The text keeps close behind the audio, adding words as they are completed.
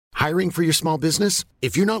Hiring for your small business?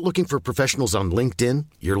 If you're not looking for professionals on LinkedIn,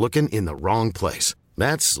 you're looking in the wrong place.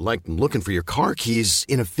 That's like looking for your car keys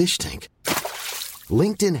in a fish tank.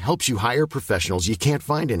 LinkedIn helps you hire professionals you can't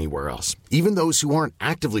find anywhere else, even those who aren't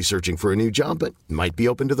actively searching for a new job but might be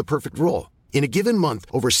open to the perfect role. In a given month,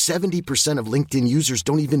 over 70% of LinkedIn users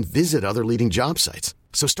don't even visit other leading job sites.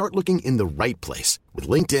 So start looking in the right place. With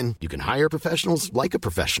LinkedIn, you can hire professionals like a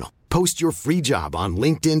professional. Post your free job on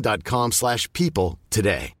linkedin.com/people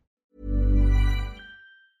today.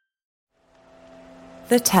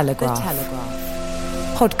 The Telegraph.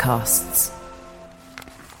 Podcasts.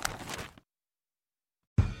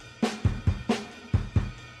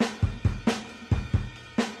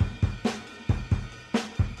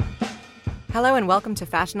 Hello and welcome to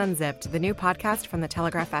Fashion Unzipped, the new podcast from the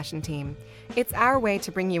Telegraph fashion team. It's our way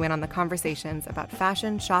to bring you in on the conversations about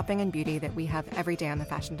fashion, shopping, and beauty that we have every day on the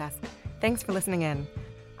fashion desk. Thanks for listening in.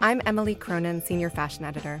 I'm Emily Cronin, Senior Fashion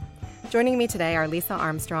Editor. Joining me today are Lisa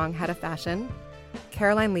Armstrong, Head of Fashion,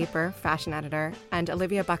 Caroline Leeper, Fashion Editor, and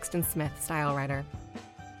Olivia Buxton-Smith, Style Writer.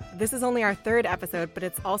 This is only our third episode, but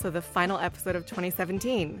it's also the final episode of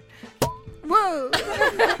 2017. Whoa!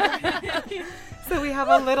 So we have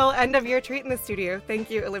a little end-of-year treat in the studio. Thank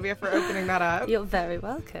you, Olivia, for opening that up. You're very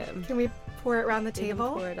welcome. Can we pour it around the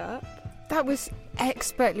table? Pour it up. That was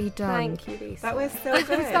expertly done. Thank you, Lisa. That was so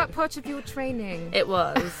good. Was that part of your training? It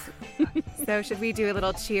was. So should we do a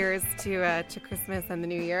little cheers to Christmas and the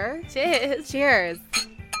New Year? Cheers. Cheers.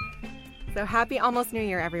 So happy almost New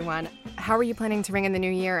Year, everyone. How are you planning to ring in the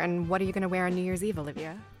New Year, and what are you going to wear on New Year's Eve,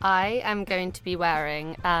 Olivia? I am going to be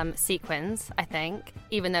wearing sequins, I think,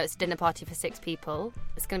 even though it's a dinner party for 6 people.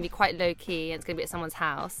 It's going to be quite low-key, and it's going to be at someone's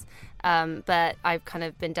house. But I've kind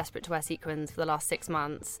of been desperate to wear sequins for the last 6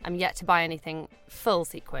 months. I'm yet to buy anything full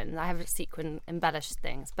sequin. I have sequin embellished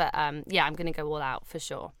things. But yeah, I'm going to go all out for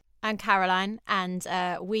sure. I'm Caroline, and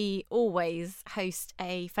we always host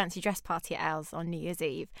a fancy dress party at ours on New Year's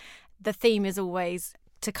Eve. The theme is always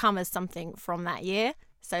to come as something from that year.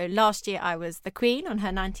 So last year I was the Queen on her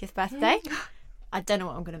 90th birthday. I don't know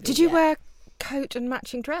what I'm going to be. Did you yet. wear coat and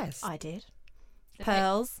matching dress? I did.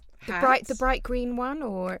 Pearls. The bright green one,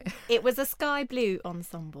 or It was a sky blue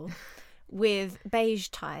ensemble with beige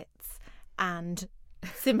tights and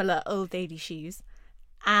similar old lady shoes.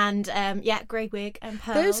 And grey wig and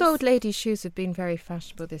pearls. Those old lady shoes have been very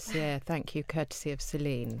fashionable this year. Thank you, courtesy of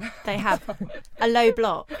Celine. They have a low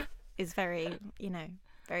block. Is very,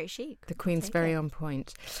 very chic. The Queen's very on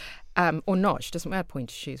point. Or not. She doesn't wear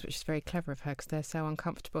pointy shoes, which is very clever of her because they're so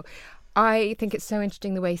uncomfortable. I think it's so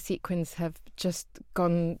interesting the way sequins have just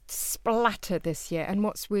gone splatter this year. And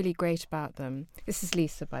what's really great about them, this is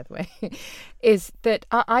Lisa, by the way, is that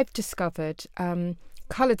I've discovered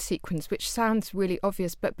coloured sequins, which sounds really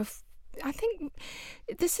obvious, but I think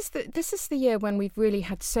this is the year when we've really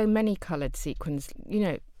had so many coloured sequins,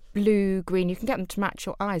 blue, green, you can get them to match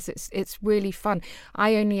your eyes. It's really fun.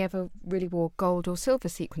 I only ever really wore gold or silver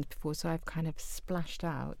sequins before, so I've kind of splashed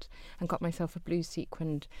out and got myself a blue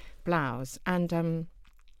sequined blouse, and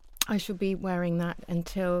I shall be wearing that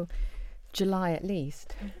until July at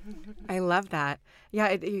least. I love that.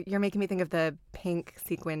 Yeah, you're making me think of the pink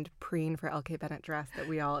sequined preen for LK Bennett dress that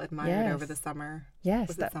we all admired over the summer. Yes.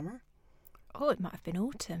 Was it summer? Oh, it might have been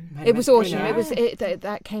autumn. It was autumn. Yeah.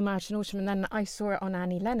 That came out in autumn, and then I saw it on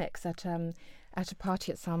Annie Lennox at a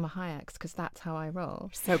party at Salma Hayek's, because that's how I roll.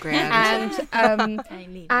 So grand.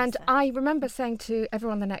 And I remember saying to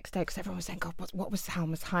everyone the next day, because everyone was saying, "God, what was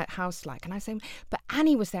Salma's house like?" And I was saying, "But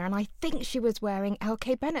Annie was there, and I think she was wearing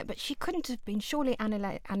LK Bennett, but she couldn't have been. Surely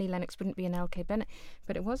Annie Lennox wouldn't be an LK Bennett,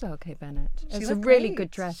 but it was LK Bennett. It was a really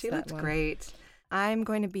good dress. She looked one. great. I'm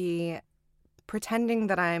going to be pretending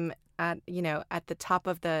that I'm at the top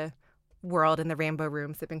of the world in the Rainbow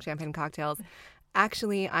Room sipping champagne cocktails.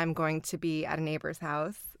 Actually, I'm going to be at a neighbor's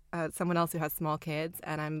house, someone else who has small kids,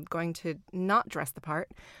 and I'm going to not dress the part.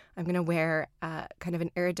 I'm going to wear kind of an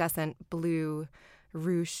iridescent blue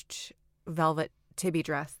ruched velvet Tibby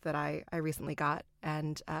dress that I recently got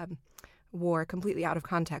and wore completely out of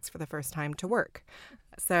context for the first time to work.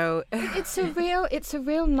 So it's a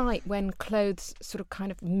real night when clothes sort of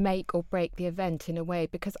kind of make or break the event in a way,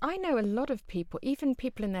 because I know a lot of people, even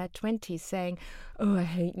people in their 20s, saying, "Oh, I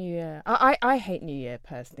hate New Year." I hate New Year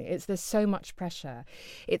personally. There's so much pressure.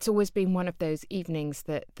 It's always been one of those evenings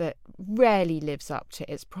that rarely lives up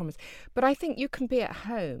to its promise. But I think you can be at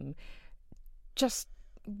home just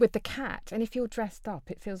with the cat, and if you're dressed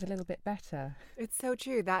up, it feels a little bit better. It's so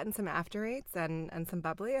true. That and some after eights and some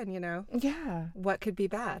bubbly, and yeah, what could be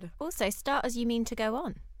bad? Also, start as you mean to go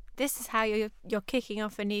on. This is how you're kicking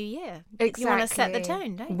off a new year. Exactly. You want to set the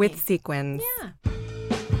tone, don't you? With sequins. Yeah.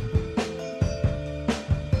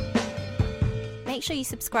 Make sure you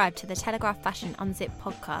subscribe to the Telegraph Fashion Unzipped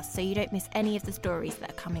podcast so you don't miss any of the stories that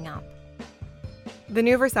are coming up. The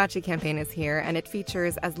new Versace campaign is here, and it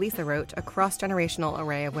features, as Lisa wrote, a cross-generational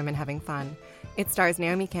array of women having fun. It stars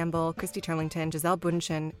Naomi Campbell, Christy Turlington, Giselle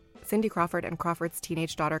Bundchen, Cindy Crawford, and Crawford's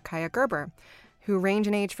teenage daughter, Kaya Gerber, who range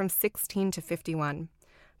in age from 16 to 51.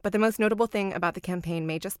 But the most notable thing about the campaign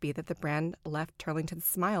may just be that the brand left Turlington's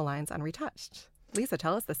smile lines unretouched. Lisa,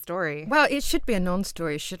 tell us the story. Well, it should be a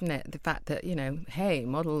non-story, shouldn't it? The fact that, hey,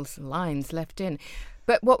 models' lines left in.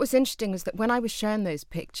 But what was interesting was that when I was shown those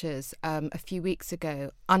pictures a few weeks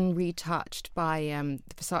ago, unretouched by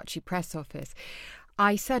the Versace press office,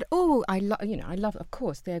 I said, I love, of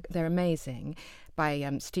course, they're amazing,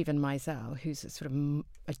 by Stephen Meisel, who's a sort of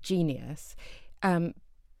a genius. I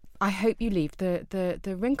hope you leave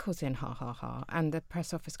the wrinkles in, ha, ha, ha. And the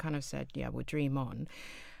press office kind of said, yeah, we'll dream on.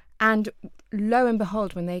 And lo and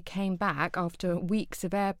behold, when they came back after weeks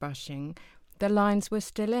of airbrushing, the lines were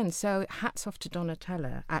still in. So hats off to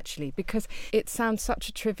Donatella, actually, because it sounds such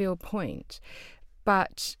a trivial point,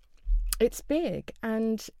 but it's big.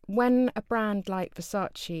 And when a brand like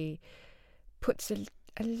Versace puts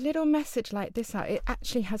a little message like this out, it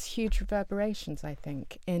actually has huge reverberations, I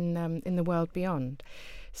think, in the world beyond.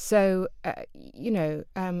 So,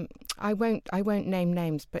 I won't name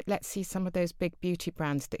names, but let's see some of those big beauty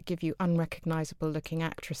brands that give you unrecognisable looking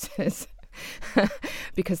actresses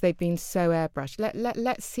because they've been so airbrushed.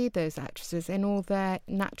 Let's see those actresses in all their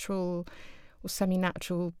natural or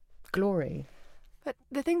semi-natural glory. But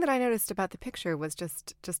the thing that I noticed about the picture was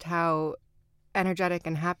just how energetic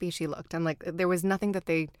and happy she looked, and like there was nothing that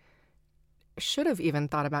they should have even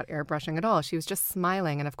thought about airbrushing at all. She was just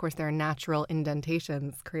smiling, and of course there are natural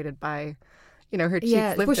indentations created by, her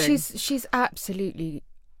cheeks lifting. Well, she's absolutely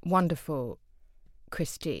wonderful,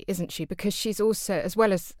 Christy, isn't she? Because she's also, as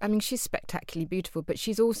well as, she's spectacularly beautiful, but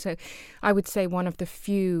she's also, I would say, one of the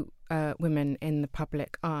few women in the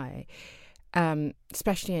public eye,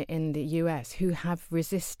 especially in the US, who have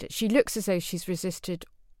resisted. She looks as though she's resisted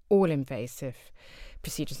all invasive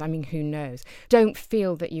procedures. Who knows? Don't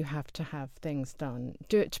feel that you have to have things done.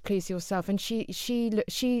 Do it to please yourself. And she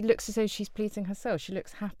looks as though she's pleasing herself. She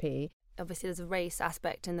looks happy. Obviously, there's a race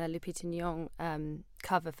aspect in the Lupita Nyong'o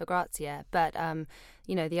cover for Grazia, but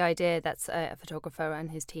the idea that a photographer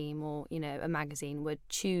and his team, or a magazine, would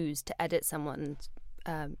choose to edit someone's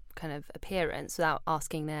kind of appearance without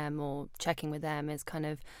asking them or checking with them is kind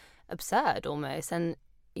of absurd almost. And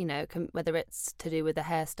whether it's to do with the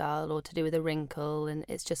hairstyle or to do with a wrinkle, and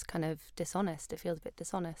it's just kind of dishonest. It feels a bit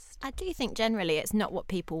dishonest. I do think generally it's not what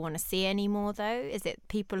people want to see anymore, though, is it?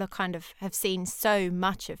 People are have seen so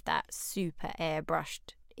much of that super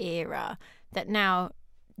airbrushed era that now,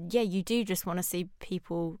 you do just want to see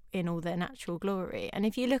people in all their natural glory. And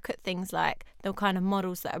if you look at things like the kind of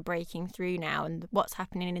models that are breaking through now and what's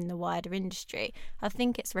happening in the wider industry, I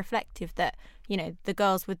think it's reflective that, the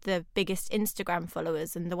girls with the biggest Instagram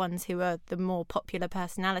followers and the ones who are the more popular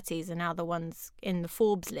personalities are now the ones in the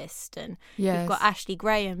Forbes list. And you've got Ashley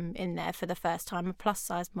Graham in there for the first time, a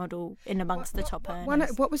plus-size model in amongst the top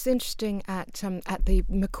earners. What was interesting at the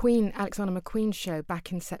Alexander McQueen show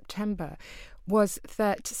back in September was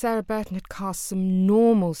that Sarah Burton had cast some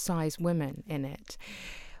normal size women in it.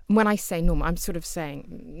 When I say normal, I'm sort of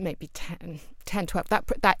saying maybe 10, 12.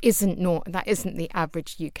 That isn't the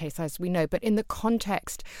average UK size we know. But in the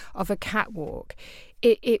context of a catwalk,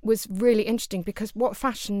 it was really interesting, because what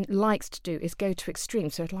fashion likes to do is go to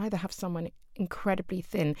extremes. So it'll either have someone incredibly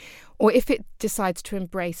thin, or if it decides to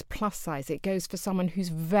embrace plus size, it goes for someone who's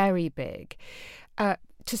very big. To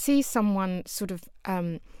see someone sort of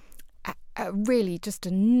really just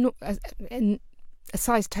a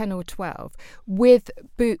size 10 or 12 with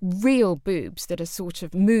real boobs that are sort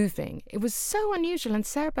of moving, it was so unusual. And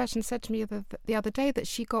Sarah Burton said to me the other day that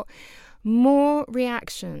she got more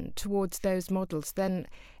reaction towards those models than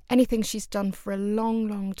anything she's done for a long,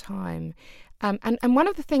 long time. And one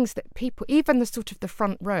of the things that people, even the sort of the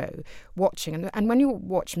front row watching, and when you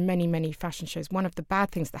watch many, many fashion shows, one of the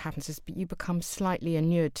bad things that happens is you become slightly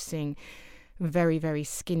inured to seeing very, very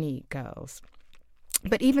skinny girls.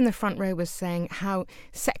 But even the front row was saying how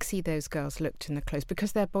sexy those girls looked in the clothes,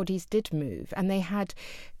 because their bodies did move and they had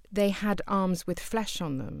arms with flesh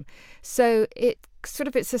on them. So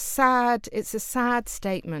it's a sad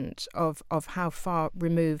statement of how far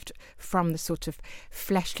removed from the sort of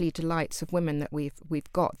fleshly delights of women that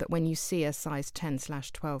we've got, that when you see a size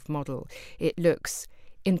 10/12 model, it looks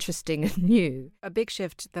interesting and new. A big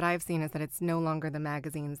shift that I've seen is that it's no longer the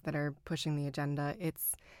magazines that are pushing the agenda.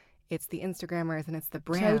 It's the Instagrammers and it's the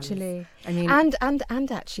brands. Totally. I mean,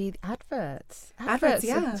 and actually adverts. Adverts,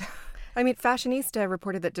 yeah. I mean, Fashionista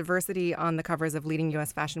reported that diversity on the covers of leading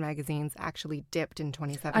U.S. fashion magazines actually dipped in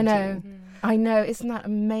 2017. I know. Isn't that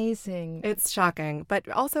amazing? It's shocking. But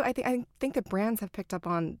also, I think that brands have picked up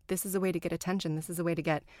on this is a way to get attention. This is a way to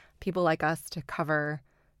get people like us to cover,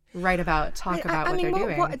 write about, talk about what they're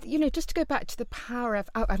doing. Just to go back to the power of,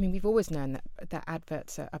 I mean, we've always known that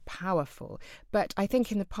adverts are powerful, but I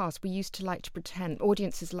think in the past we used to like to pretend,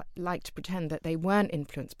 audiences like to pretend that they weren't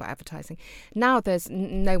influenced by advertising. Now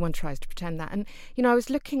no one tries to pretend that. And, I was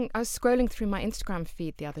scrolling through my Instagram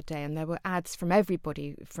feed the other day and there were ads from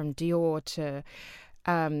everybody, from Dior to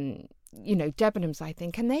Debenhams, I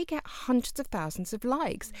think, and they get hundreds of thousands of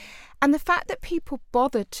likes. And the fact that people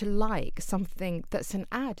bother to like something that's an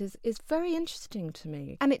ad is very interesting to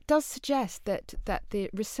me. And it does suggest that the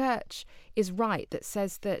research is right, that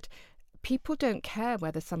says that people don't care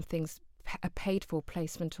whether something's a paid for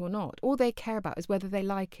placement or not. All they care about is whether they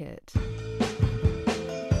like it.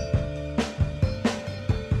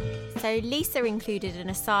 So Lisa included an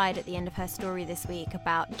aside at the end of her story this week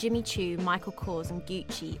about Jimmy Choo, Michael Kors and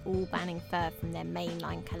Gucci all banning fur from their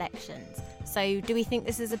mainline collections. So do we think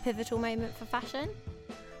this is a pivotal moment for fashion?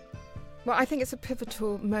 Well, I think it's a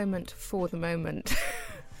pivotal moment for the moment.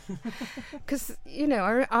 Because,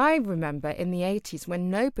 I remember in the 80s when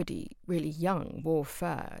nobody really young wore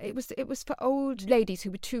fur. It was for old ladies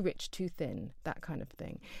who were too rich, too thin, that kind of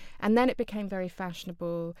thing. And then it became very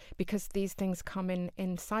fashionable because these things come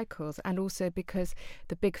in cycles, and also because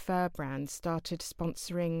the big fur brands started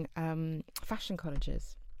sponsoring fashion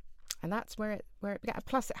colleges. And that's where it began.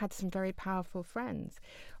 Plus, it had some very powerful friends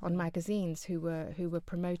on magazines who were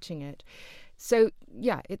promoting it. So,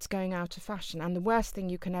 yeah, it's going out of fashion. And the worst thing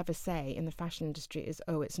you can ever say in the fashion industry is,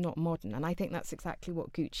 oh, it's not modern. And I think that's exactly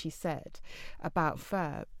what Gucci said about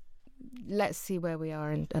fur. Let's see where we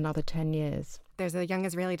are in another 10 years. There's a young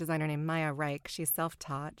Israeli designer named Maya Reich. She's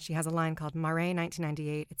self-taught. She has a line called Mare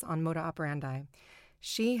 1998. It's on Moda Operandi.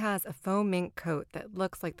 She has a faux mink coat that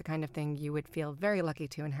looks like the kind of thing you would feel very lucky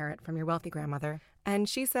to inherit from your wealthy grandmother. And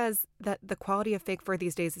she says that the quality of fake fur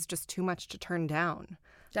these days is just too much to turn down.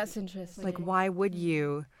 That's interesting. Like, why would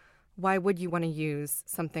you want to use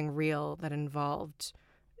something real that involved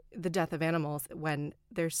the death of animals when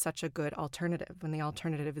there's such a good alternative, when the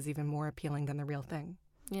alternative is even more appealing than the real thing?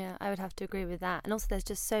 Yeah, I would have to agree with that. And also there's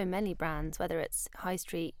just so many brands, whether it's high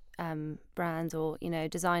street brands or,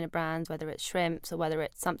 designer brands, whether it's shrimps or whether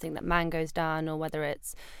it's something that Mango's done or whether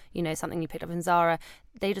it's, something you picked up in Zara.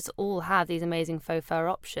 They just all have these amazing faux fur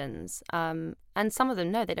options. And some of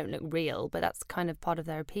them, no, they don't look real, but that's kind of part of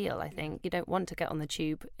their appeal, I think. You don't want to get on the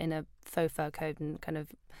tube in a faux fur coat and kind of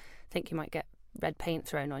think you might get red paint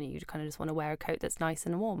thrown on you. You kind of just want to wear a coat that's nice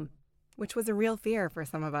and warm. Which was a real fear for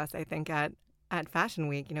some of us, I think, at Fashion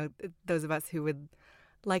Week. Those of us who would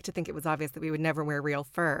like to think it was obvious that we would never wear real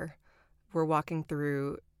fur were walking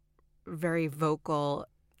through very vocal,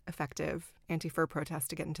 effective anti-fur protests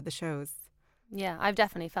to get into the shows. Yeah, I've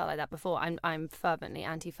definitely felt like that before. I'm fervently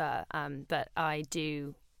anti-fur, but I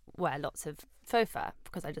do wear lots of faux fur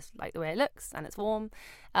because I just like the way it looks and it's warm.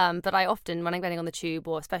 But I often, when I'm getting on the tube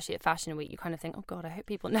or especially at Fashion Week, you kind of think, oh God, I hope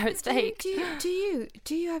people know it's fake. Do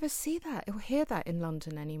you ever see that or hear that in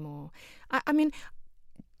London anymore? I mean,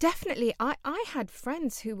 definitely, I had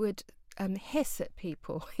friends who would hiss at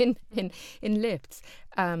people in lifts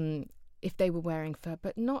if they were wearing fur,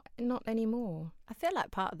 but not anymore. I feel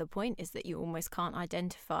like part of the point is that you almost can't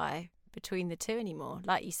identify between the two anymore.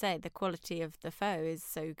 Like you say, the quality of the fur is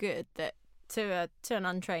so good that to an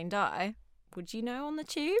untrained eye, would you know on the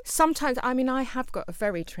tube? Sometimes, I mean, I have got a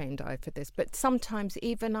very trained eye for this, but sometimes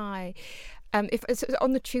even I, if it's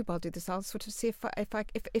on the tube, I'll do this. I'll sort of see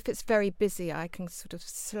if it's very busy, I can sort of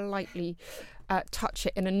slightly touch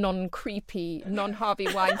it in a non-creepy,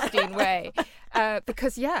 non-Harvey Weinstein way,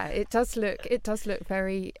 because it does look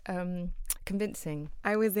very convincing.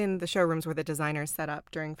 I was in the showrooms where the designers set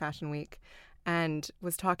up during Fashion Week, and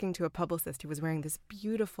was talking to a publicist who was wearing this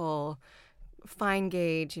beautiful fine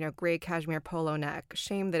gauge, gray cashmere polo neck.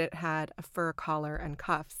 Shame that it had a fur collar and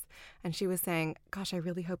cuffs. And she was saying, gosh, I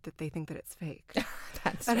really hope that they think that it's fake.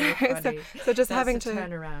 That's so funny. So just That's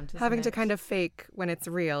having to kind of fake when it's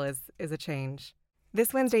real is a change.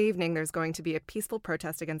 This Wednesday evening, there's going to be a peaceful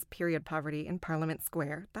protest against period poverty in Parliament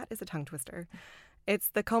Square. That is a tongue twister. It's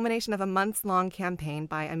the culmination of a months-long campaign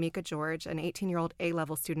by Amika George, an 18-year-old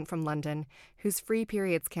A-level student from London, whose Free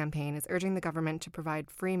Periods campaign is urging the government to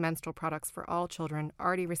provide free menstrual products for all children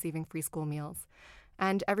already receiving free school meals.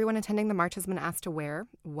 And everyone attending the march has been asked to wear,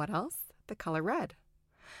 what else? The color red.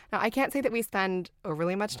 Now, I can't say that we spend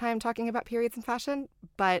overly much time talking about periods in fashion,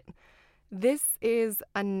 but this is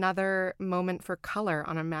another moment for color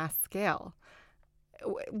on a mass scale.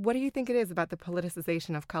 what do you think it is about the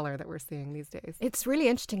politicization of color that we're seeing these days? It's really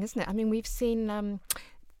interesting, isn't it? I mean, we've seen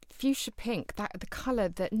fuchsia pink, the colour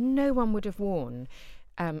that no one would have worn,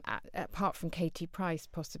 apart from Katie Price,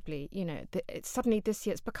 possibly. You know, suddenly this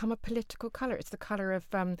year it's become a political colour. It's the colour of,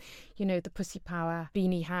 the Pussy Power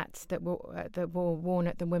beanie hats that were worn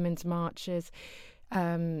at the women's marches.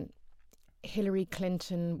 Hillary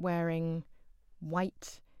Clinton wearing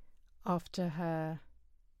white after her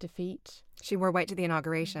defeat. She wore white to the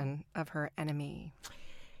inauguration of her enemy.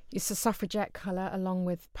 It's a suffragette colour along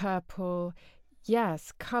with purple.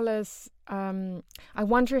 Yes, colours. I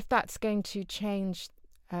wonder if that's going to change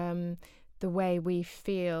the way we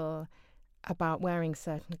feel about wearing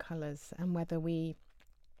certain colours, and whether we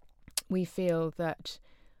feel that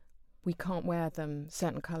we can't wear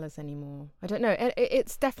certain colours anymore. I don't know.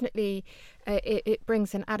 It's definitely, it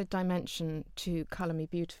brings an added dimension to Colour Me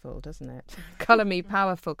Beautiful, doesn't it? Colour Me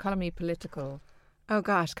Powerful, Colour Me Political. Oh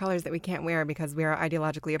gosh, colours that we can't wear because we are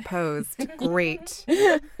ideologically opposed. Great.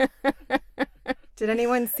 Did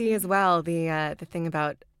anyone see as well the thing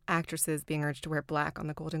about actresses being urged to wear black on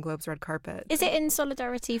the Golden Globes red carpet? Is it in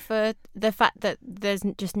solidarity for the fact that there's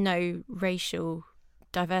just no racial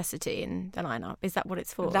diversity in the lineup? Is that what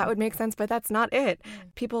it's for? That would make sense, but that's not it.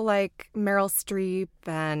 People like Meryl Streep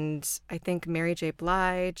and I think Mary J.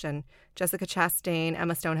 Blige and Jessica Chastain,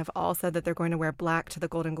 Emma Stone have all said that they're going to wear black to the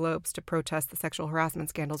Golden Globes to protest the sexual harassment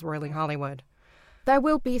scandals roiling Hollywood. There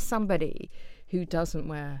will be somebody who doesn't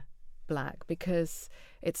wear black because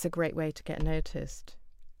it's a great way to get noticed,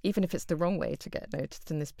 even if it's the wrong way to get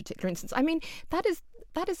noticed in this particular instance. I mean, that is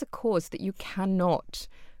a cause that you cannot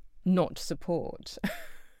not support.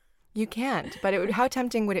 You can't, but how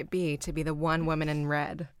tempting would it be to be the one woman in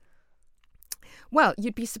red? Well,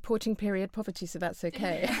 you'd be supporting period poverty, so that's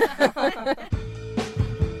okay.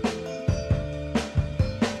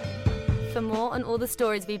 For more on all the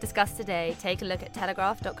stories we've discussed today, take a look at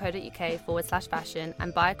telegraph.co.uk/fashion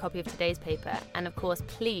and buy a copy of today's paper. And of course,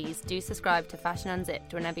 please do subscribe to Fashion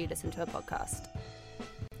Unzipped whenever you listen to a podcast.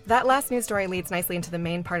 That last news story leads nicely into the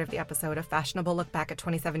main part of the episode, a fashionable look back at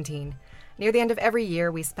 2017. Near the end of every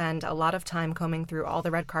year, we spend a lot of time combing through all the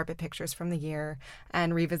red carpet pictures from the year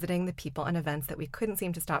and revisiting the people and events that we couldn't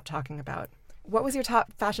seem to stop talking about. What was your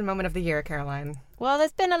top fashion moment of the year, Caroline? Well,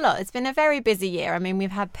 there's been a lot. It's been a very busy year. I mean,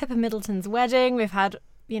 we've had Pippa Middleton's wedding, we've had,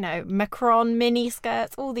 Macron mini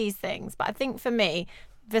skirts, all these things. But I think for me,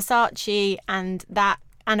 Versace and that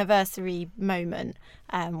anniversary moment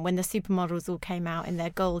when the supermodels all came out in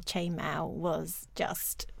their gold chainmail was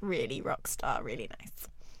just really rock star, really nice.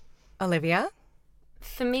 Olivia?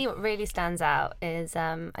 For me, what really stands out is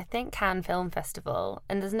I think Cannes Film Festival,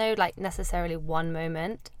 and there's no necessarily one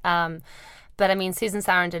moment, but I mean Susan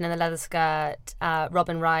Sarandon in the leather skirt,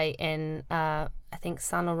 Robin Wright in I think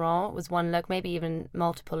Saint Laurent was one look, maybe even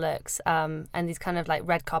multiple looks, and these kind of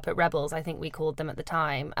red carpet rebels, I think we called them at the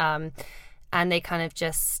time. And they kind of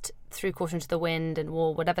just threw caution to the wind and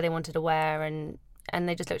wore whatever they wanted to wear, and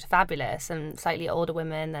they just looked fabulous, and slightly older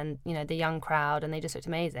women and, the young crowd, and they just looked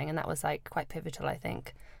amazing. And that was quite pivotal, I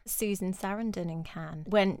think. Susan Sarandon in Cannes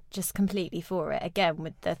went just completely for it, again,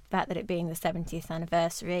 with the fact that it being the 70th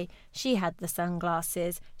anniversary. She had the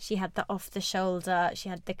sunglasses, she had the off the shoulder, she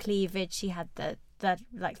had the cleavage, she had the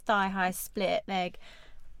thigh-high split leg.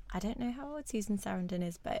 I don't know how old Susan Sarandon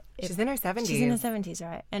is, but she's in her 70s. She's in her 70s,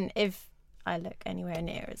 right? And if I look anywhere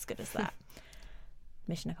near as good as that,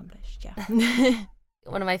 mission accomplished, yeah.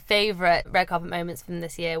 One of my favourite red carpet moments from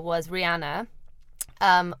this year was Rihanna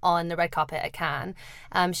on the red carpet at Cannes.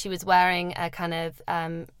 She was wearing a kind of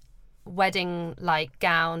wedding-like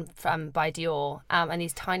gown by Dior and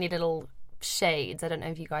these tiny little shades. I don't know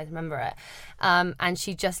if you guys remember it. And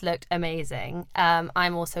she just looked amazing.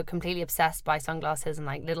 I'm also completely obsessed by sunglasses and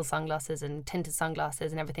little sunglasses and tinted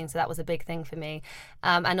sunglasses and everything. So that was a big thing for me.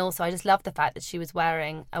 And also I just love the fact that she was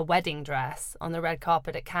wearing a wedding dress on the red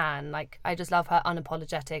carpet at Cannes. I just love her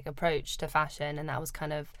unapologetic approach to fashion. And that was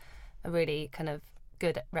kind of a really kind of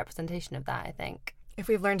good representation of that, I think. If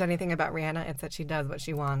we've learned anything about Rihanna, it's that she does what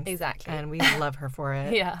she wants. Exactly. And we love her for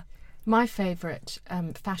it. Yeah. My favourite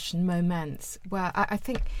fashion moments were, I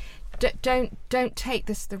think, don't take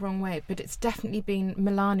this the wrong way, but it's definitely been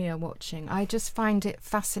Melania watching. I just find it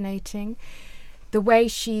fascinating, the way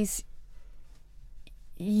she's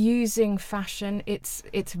using fashion. It's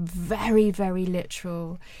very, very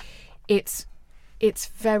literal. It's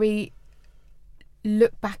very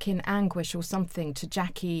look back in anguish or something to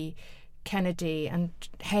Jackie Kennedy and,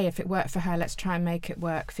 hey, if it worked for her, let's try and make it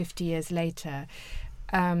work 50 years later.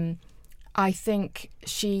 I think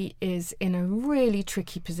she is in a really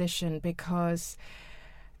tricky position because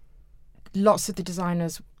lots of the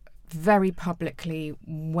designers very publicly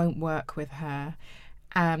won't work with her.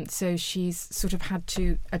 So she's sort of had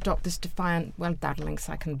to adopt this defiant, well, darlings,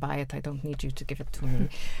 I can buy it, I don't need you to give it to me,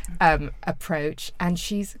 approach. And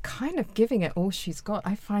she's kind of giving it all she's got.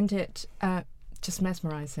 I find it just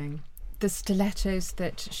mesmerising. The stilettos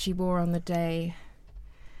that she wore on the day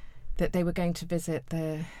that they were going to visit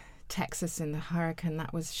the Texas in the hurricane,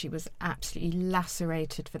 she was absolutely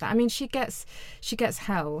lacerated for that. I mean, she gets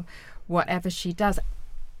hell, whatever she does.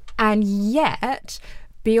 And yet,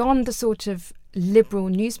 beyond the sort of liberal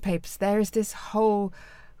newspapers, there is this whole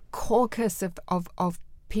caucus of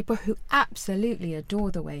people who absolutely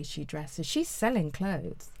adore the way she dresses. She's selling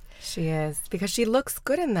clothes. She is, because she looks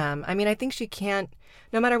good in them. I mean, I think she can't,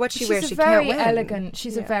 no matter what she wears, she can't win.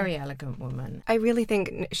 She's a very elegant woman. I really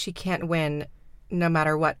think she can't win no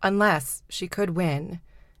matter what, unless she could win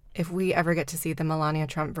if we ever get to see the Melania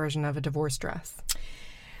Trump version of a divorce dress.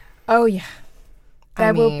 Oh, yeah.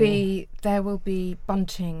 There will be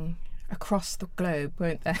bunting across the globe,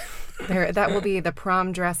 won't there? That will be the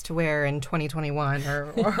prom dress to wear in 2021 or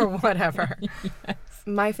whatever. Yes.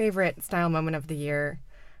 My favorite style moment of the year,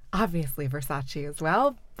 obviously Versace as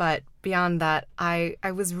well, but beyond that, I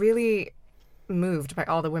was really moved by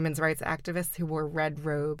all the women's rights activists who wore red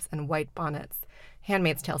robes and white bonnets,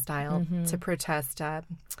 Handmaid's Tale style, to protest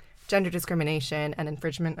gender discrimination and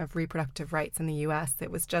infringement of reproductive rights in the U.S.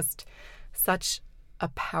 It was just such a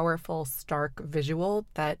powerful, stark visual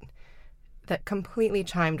that completely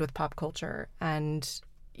chimed with pop culture, and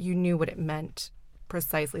you knew what it meant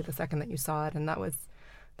precisely the second that you saw it. And that was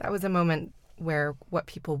a moment where what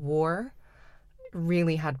people wore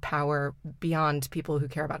really had power beyond people who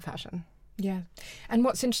care about fashion. Yeah. And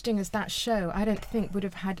what's interesting is that show, I don't think would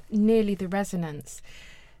have had nearly the resonance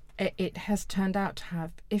it has turned out to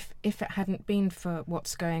have if it hadn't been for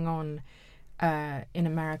what's going on in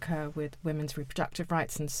America with women's reproductive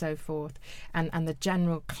rights and so forth, and the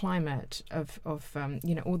general climate of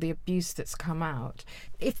all the abuse that's come out.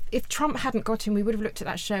 If Trump hadn't got in, we would have looked at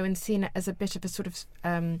that show and seen it as a bit of a sort of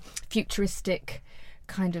futuristic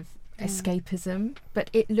kind of escapism, but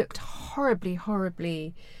it looked horribly,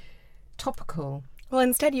 horribly topical. Well,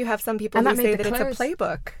 instead you have some people who say that it's a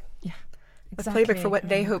playbook. Yeah, exactly. A playbook for what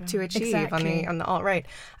they hope to achieve on the alt-right.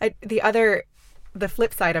 The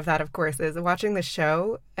flip side of that, of course, is watching the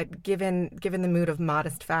show, given the mood of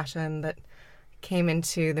modest fashion that came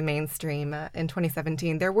into the mainstream in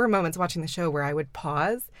 2017, there were moments watching the show where I would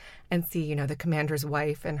pause and see, the commander's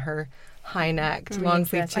wife in her high-necked,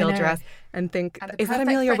 long-sleeve teal dress and think, is that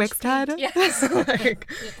Amelia Wickstead? Yes.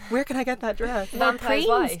 Where can I get that dress? Well,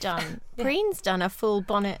 Preen's done a full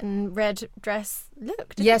bonnet and red dress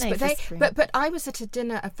look, didn't they? But I was at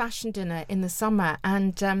a fashion dinner in the summer,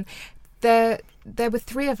 and there were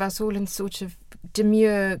three of us all in sort of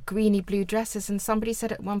demure greeny blue dresses, and somebody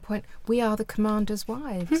said at one point, "We are the commander's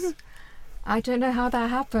wives." I don't know how that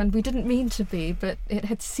happened. We didn't mean to be, but it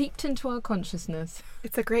had seeped into our consciousness.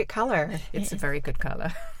 It's a great colour. It's a very good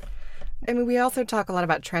colour. I mean, we also talk a lot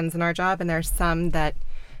about trends in our job, and there's some that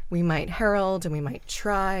we might herald and we might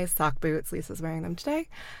try. Sock boots, Lisa's wearing them today.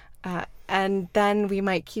 And then we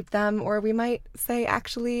might keep them, or we might say,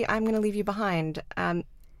 actually, I'm going to leave you behind.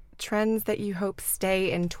 Trends that you hope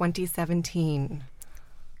stay in 2017.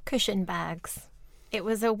 Cushion bags. It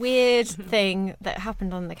was a weird thing that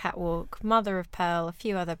happened on the catwalk, mother of pearl, a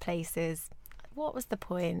few other places. What was the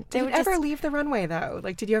point? Did it ever leave the runway, though?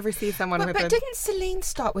 Like, did you ever see someone with But didn't Celine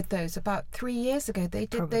start with those about 3 years ago? They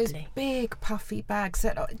did those big puffy bags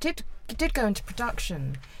that did go into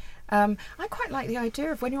production. I quite like the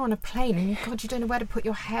idea of when you're on a plane and you don't know where to put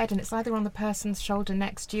your head, and it's either on the person's shoulder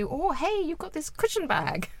next to you, or, hey, you've got this cushion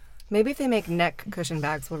bag. Maybe if they make neck cushion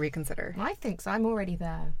bags, we'll reconsider. I think so. I'm already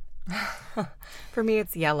there. For me,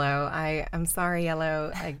 it's yellow. I'm sorry,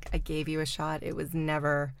 yellow. I gave you a shot. It was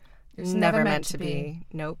never meant to be.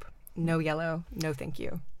 Nope. No yellow. No thank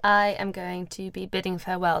you. I am going to be bidding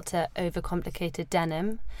farewell to overcomplicated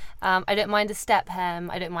denim. I don't mind a step hem.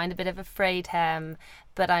 I don't mind a bit of a frayed hem,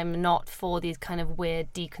 but I'm not for these kind of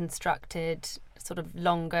weird deconstructed, sort of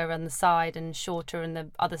longer on the side and shorter on the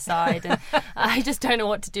other side, and I just don't know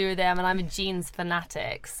what to do with them, and I'm a jeans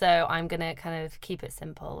fanatic, so I'm going to kind of keep it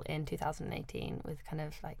simple in 2018 with kind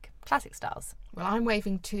of like classic styles. Well, I'm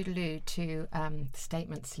waving toodaloo to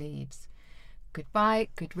statement sleeves. Goodbye,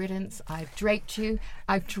 good riddance. I've draped you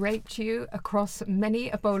across many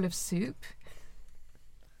a bowl of soup.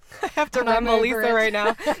 I have to rumble Lisa right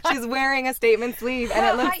now. She's wearing a statement sleeve, and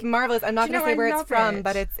it looks marvelous. I'm not going to say where it's from,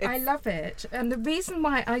 but it's... I love it. And the reason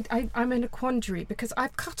why I'm in a quandary, because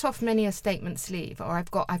I've cut off many a statement sleeve, or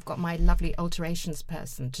I've got my lovely alterations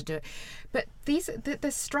person to do it. But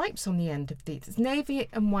there's stripes on the end of these. It's navy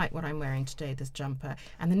and white, what I'm wearing today, this jumper.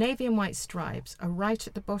 And the navy and white stripes are right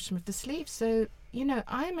at the bottom of the sleeve. So,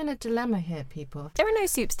 I'm in a dilemma here, people. There are no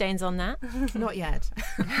soup stains on that. Not yet.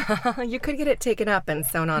 You could get it taken up and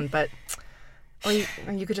sewn on, but or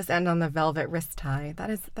you could just end on the velvet wrist tie. That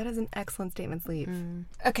is an excellent statement sleeve.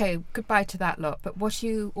 Okay, goodbye to that lot. But what are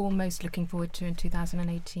you all most looking forward to in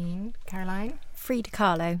 2018, Caroline? Frida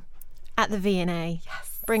Kahlo at the V&A.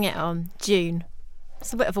 Yes. Bring it on. June.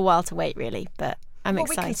 It's a bit of a while to wait, really, but I'm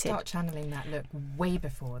excited. We can start channeling that look way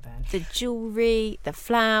before then. The jewellery, the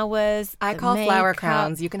flowers. I call flower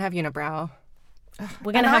crowns. You can have unibrow.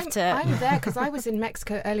 We're going to have to... I'm there because I was in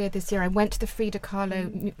Mexico earlier this year. I went to the Frida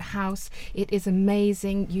Kahlo house. It is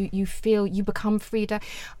amazing. You become Frida.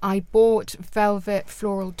 I bought velvet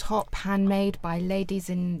floral top handmade by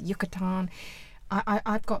ladies in Yucatan.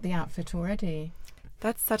 I've got the outfit already.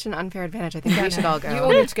 That's such an unfair advantage. I think we should all go. You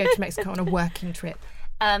all need to go to Mexico on a working trip.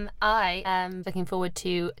 I am looking forward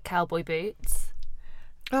to cowboy boots.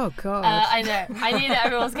 Oh, God. I know. I knew that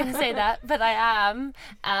everyone was going to say that, but I am.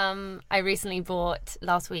 I recently bought,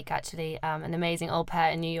 last week actually, an amazing old pair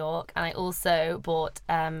in New York. And I also bought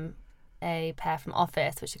a pair from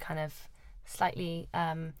Office, which are kind of slightly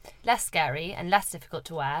less scary and less difficult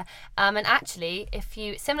to wear. And actually,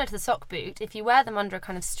 similar to the sock boot, if you wear them under a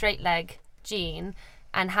kind of straight leg jean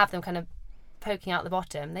and have them kind of poking out the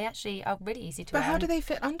bottom, they actually are really easy to wear. But how do they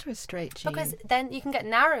fit under a straight jean? Because then you can get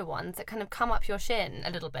narrow ones that kind of come up your shin a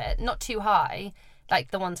little bit, not too high, like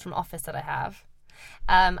the ones from Office that I have.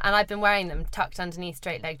 And I've been wearing them tucked underneath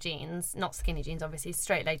straight leg jeans, not skinny jeans, obviously,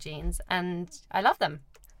 straight leg jeans, and I love them.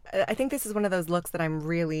 I think this is one of those looks that I'm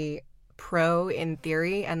really pro in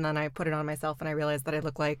theory, and then I put it on myself and I realized that I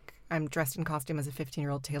look like I'm dressed in costume as a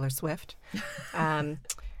 15-year-old Taylor Swift.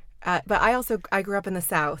 But I grew up in the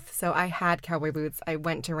South, so I had cowboy boots. I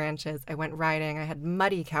went to ranches. I went riding. I had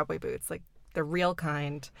muddy cowboy boots, like the real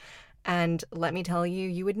kind. And let me tell you,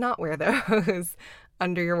 you would not wear those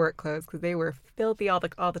under your work clothes because they were filthy all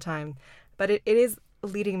the time. But it is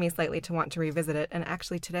leading me slightly to want to revisit it. And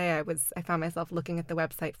actually today I found myself looking at the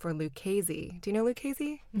website for Lucchese. Do you know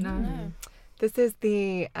Lucchese? No. This is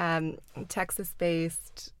the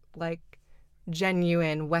Texas-based,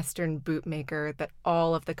 genuine Western boot maker that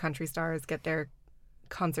all of the country stars get their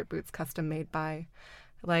concert boots custom made by.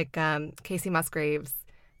 Casey Musgraves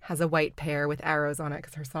has a white pair with arrows on it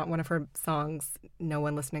because one of her songs, no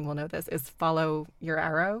one listening will know this, is Follow Your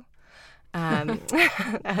Arrow. And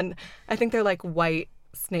I think they're white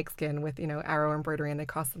snakeskin with, arrow embroidery, and they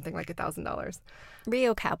cost something like $1,000.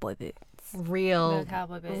 Real cowboy boots. Real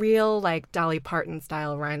Dolly Parton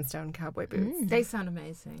style rhinestone cowboy boots. They sound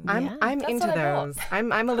amazing. I'm into those.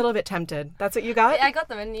 I'm a little bit tempted. That's what you got? I got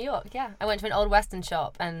them in New York, yeah. I went to an old Western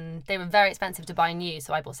shop and they were very expensive to buy new,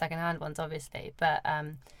 so I bought secondhand ones, obviously. But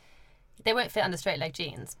they won't fit under straight leg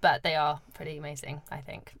jeans, but they are pretty amazing, I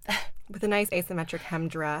think. With a nice asymmetric hem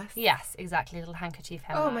dress. Yes, exactly. A little handkerchief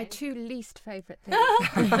hem. Oh, line. my two least favourite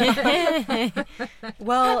things.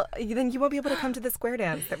 Well, then you won't be able to come to the square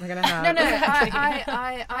dance that we're going to have. No,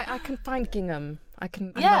 I can find gingham. I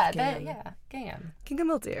love gingham. Gingham. Gingham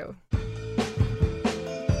will do.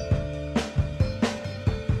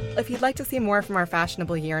 If you'd like to see more from our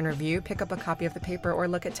fashionable year in review, pick up a copy of the paper or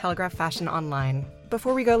look at Telegraph Fashion online.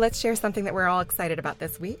 Before we go, let's share something that we're all excited about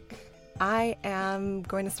this week. I'm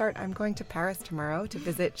going to Paris tomorrow to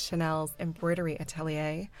visit Chanel's embroidery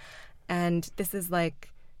atelier. And this is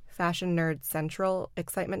Fashion Nerd Central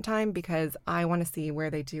excitement time because I want to see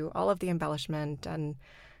where they do all of the embellishment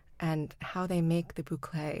and how they make the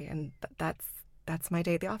boucle. And that's my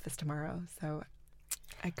day at the office tomorrow. So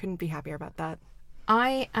I couldn't be happier about that.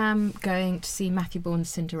 I am going to see Matthew Bourne's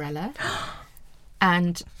Cinderella.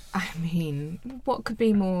 And I mean, what could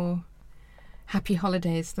be more happy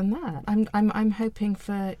holidays than that? I'm hoping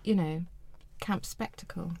for, camp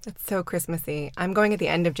spectacle. It's so Christmassy. I'm going at the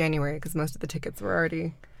end of January because most of the tickets were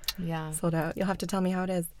already sold out. You'll have to tell me how it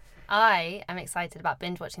is. I am excited about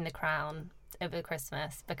binge watching The Crown over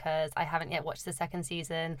Christmas because I haven't yet watched the second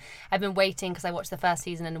season. I've been waiting because I watched the first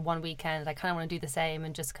season in one weekend. I kind of want to do the same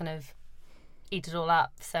and just kind of eat it all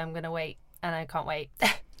up. So I'm going to wait, and I can't wait.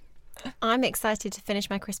 I'm excited to finish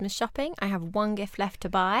my Christmas shopping. I have one gift left to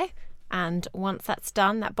buy, and once that's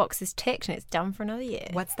done, that box is ticked and it's done for another year.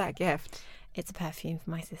 What's that gift? It's a perfume for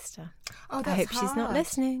my sister. Oh, that's I hope she's not hard.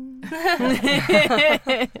 listening.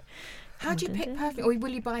 How do you pick perfume? Or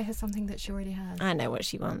will you buy her something that she already has? I know what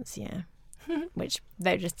she wants, yeah. Which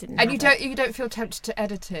they just didn't. And have you don't feel tempted to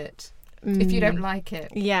edit it if you don't like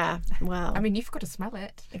it. Yeah, well, I mean, you've got to smell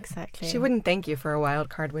it. exactly. She wouldn't thank you for a wild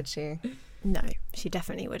card, would she? No, she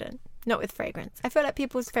definitely wouldn't. Not with fragrance. I feel like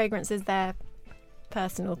people's fragrance is their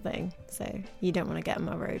personal thing, so you don't want to get them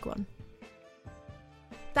a rogue one.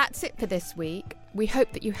 That's it for this week. We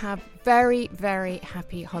hope that you have very, very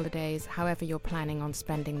happy holidays, however you're planning on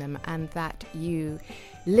spending them, and that you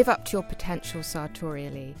live up to your potential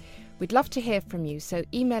sartorially. We'd love to hear from you, so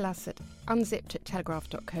email us at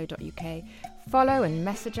unzipped@telegraph.co.uk, follow and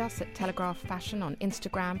message us at Telegraph Fashion on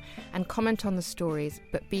Instagram, and comment on the stories,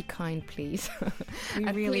 but be kind, please.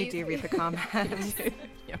 We really do read the comments.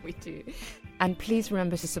 Yeah, we do. And please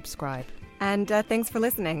remember to subscribe. And thanks for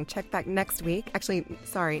listening. Check back next week. Actually,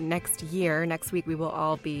 sorry, next year. Next week we will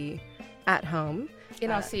all be at home. In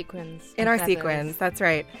our sequins. In our sequins, that's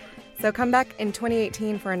right. So come back in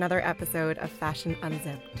 2018 for another episode of Fashion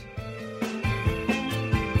Unzipped.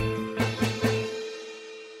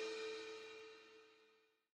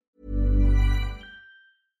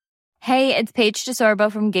 Hey, it's Paige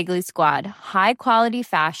DeSorbo from Giggly Squad. High quality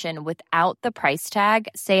fashion without the price tag.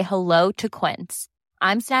 Say hello to Quince.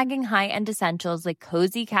 I'm snagging high-end essentials like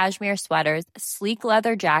cozy cashmere sweaters, sleek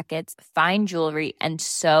leather jackets, fine jewelry, and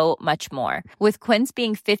so much more. With Quince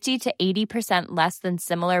being 50 to 80% less than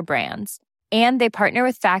similar brands. And they partner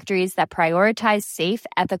with factories that prioritize safe,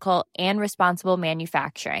 ethical, and responsible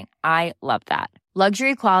manufacturing. I love that.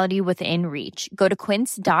 Luxury quality within reach. Go to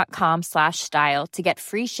quince.com/style to get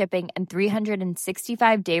free shipping and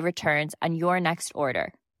 365-day returns on your next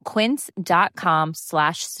order.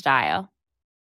 Quince.com/style.